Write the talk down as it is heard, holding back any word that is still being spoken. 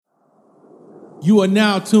You are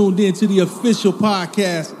now tuned in to the official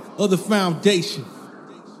podcast of the Foundation.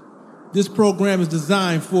 This program is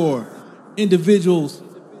designed for individuals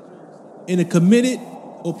in a committed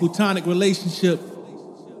or platonic relationship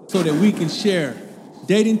so that we can share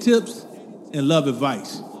dating tips and love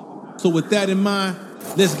advice. So with that in mind,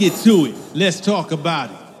 let's get to it. Let's talk about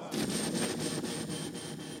it.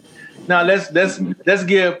 Now let's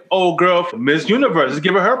give old girl Miss Universe. Let's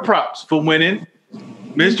give her props for winning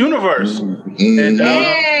Miss Universe. And,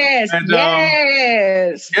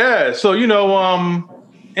 yes. Yeah. So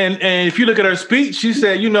and if you look at her speech, she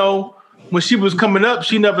said, when she was coming up,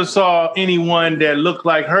 she never saw anyone that looked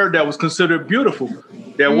like her that was considered beautiful,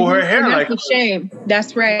 that wore her hair like her. That's a shame.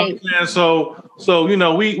 That's right. And so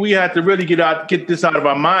we had to really get this out of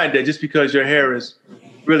our mind that just because your hair is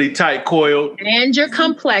really tight coiled and your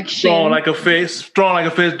complexion strong like a fish,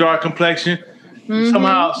 dark complexion,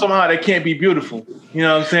 somehow they can't be beautiful. You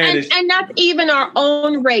know what I'm saying? And not even our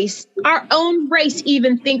own race. Our own race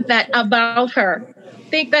even think that about her.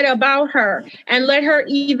 And let her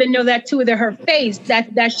even know that to her face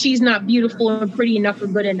that she's not beautiful and pretty enough or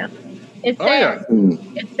good enough. It's sad.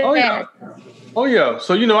 It's sad. Oh yeah.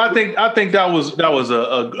 So I think that was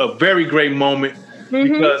a very great moment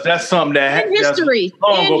because that's something that in history.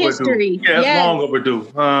 overdue. Yeah, it's long overdue.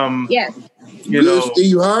 Yes.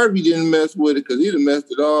 Steve Harvey didn't mess with it because he done messed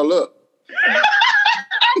it all up.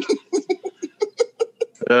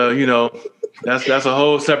 That's a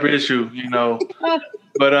whole separate issue.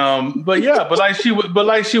 But like she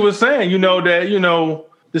was saying, that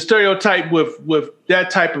the stereotype with that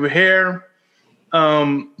type of hair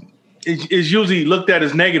is usually looked at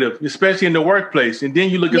as negative, especially in the workplace. And then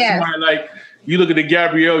you look at somebody like the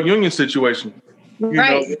Gabrielle Union situation.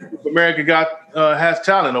 America has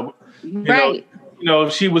talent.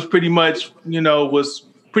 She was pretty much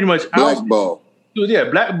blackball.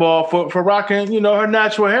 Blackball for rocking her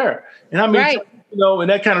natural hair. And I mean, and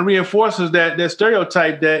that kind of reinforces that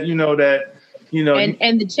stereotype that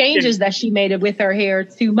and the changes that she made with her hair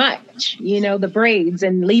too much, the braids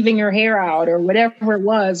and leaving her hair out or whatever it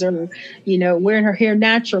was, or wearing her hair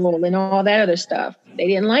natural and all that other stuff. They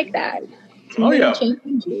didn't like that.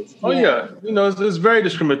 Changes. It's very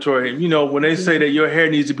discriminatory. When they say that your hair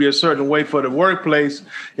needs to be a certain way for the workplace,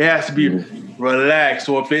 it has to be relaxed.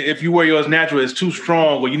 Or if you wear yours natural, it's too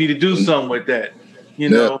strong, or you need to do something with that.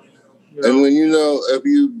 And when if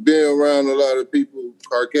you've been around a lot of people,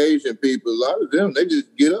 Caucasian people, a lot of them, they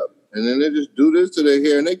just get up and then they just do this to their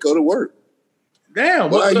hair and they go to work. Damn,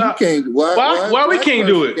 why you can't? Why we can't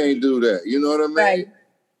do it? Can't do that. You know what I mean? Right.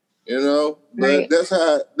 But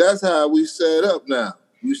that's how we set up now.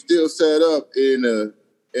 We still set up in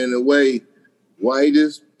a way white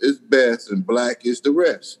is best and black is the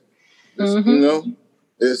rest.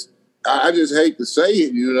 It's I just hate to say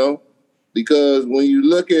it, because when you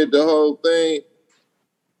look at the whole thing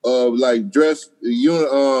of like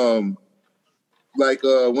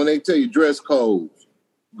when they tell you dress codes,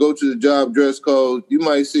 go to the job dress code, you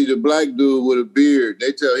might see the black dude with a beard.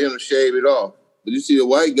 They tell him to shave it off. But you see the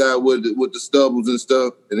white guy with the stubbles and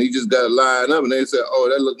stuff, and he just got to line up, and they say, "Oh,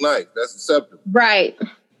 that look nice. That's acceptable." Right.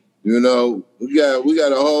 We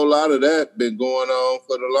got a whole lot of that been going on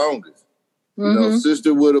for the longest.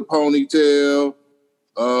 Sister with a ponytail,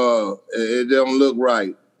 it don't look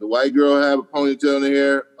right. The white girl have a ponytail in her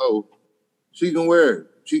hair. Oh, she can wear it.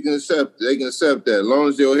 She can accept it. They can accept that as long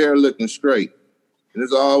as your hair looking straight. And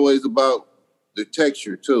it's always about the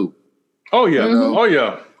texture too. Oh yeah. Oh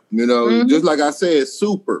yeah. Just like I said,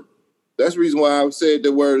 super. That's the reason why I said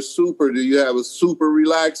the word super. Do you have a super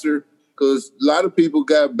relaxer? Because a lot of people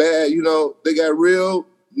got bad, they got real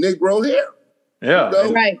Negro hair. Yeah.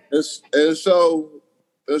 Right. And so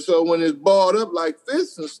when it's balled up like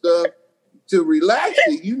this and stuff, to relax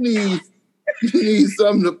it, you need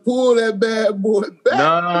something to pull that bad boy back.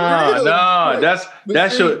 No.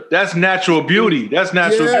 That's natural beauty. That's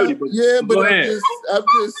natural beauty. But I'm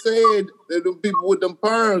just saying that them people with them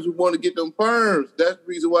perms who want to get them perms, that's the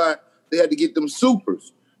reason why they had to get them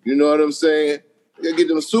supers. You know what I'm saying? They gotta get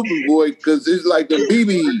them super boy because it's like the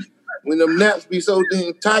BBs. When them naps be so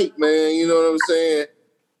damn tight, man, you know what I'm saying?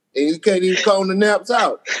 And you can't even comb the naps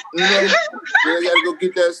out. They gotta go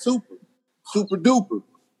get that super duper.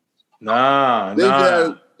 Nah. They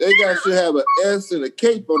should have an S and a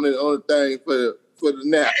cape on the thing for the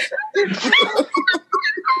naps.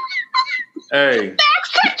 Hey,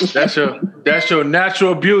 that's your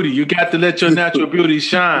natural beauty. You got to let your natural beauty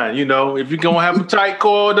shine. If you're gonna have them tight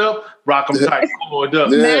coiled up, rock them tight coiled up.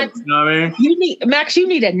 Yeah. Max, you know what I mean? You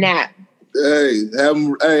need a nap. Hey, have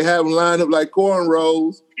them line up like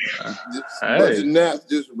cornrows. bunch of naps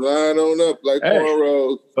just line on up like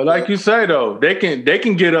cornrows. But like you say though, they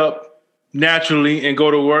can get up naturally and go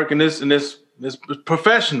to work, and this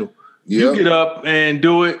professional. Yep. You get up and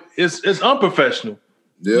do it. It's unprofessional.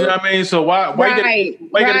 Yep. You know what I mean? So why right.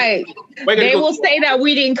 They will say that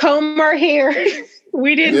we didn't comb our hair.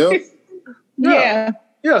 We didn't. Yep.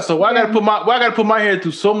 Yeah. So why I gotta put my hair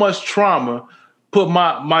through so much trauma? Put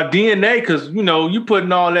my DNA, because you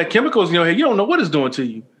putting all that chemicals in your hair, you don't know what it's doing to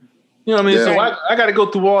you. You know what I mean? Yeah. So I got to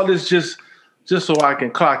go through all this just so I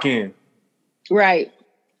can clock in. Right.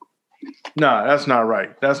 Nah, that's not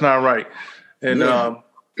right. That's not right. And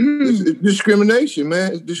it's discrimination,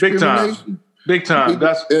 man. It's discrimination. Big time.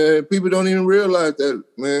 People don't even realize that,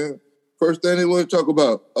 man. First thing they want to talk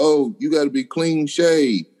about, you got to be clean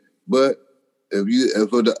shaved. But if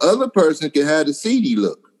for the other person can have the seedy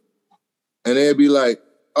look. And they'd be like,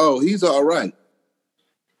 he's all right.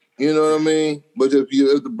 You know what I mean? But if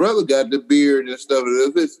the brother got the beard and stuff,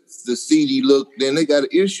 if it's the seedy look, then they got an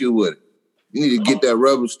issue with it. You need to get that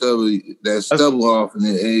rubber stubble off, and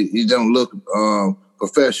it don't look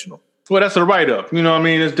professional. Well, that's a write-up. You know what I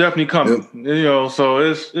mean? It's definitely coming. Yep. So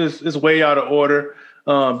it's way out of order.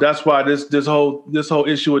 That's why this whole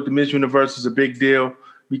issue with the Miss Universe is a big deal,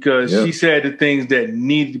 because she said the things that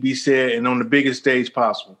needed to be said and on the biggest stage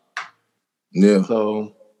possible. Yeah.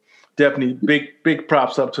 So definitely big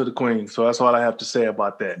props up to the queen. So that's all I have to say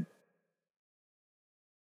about that.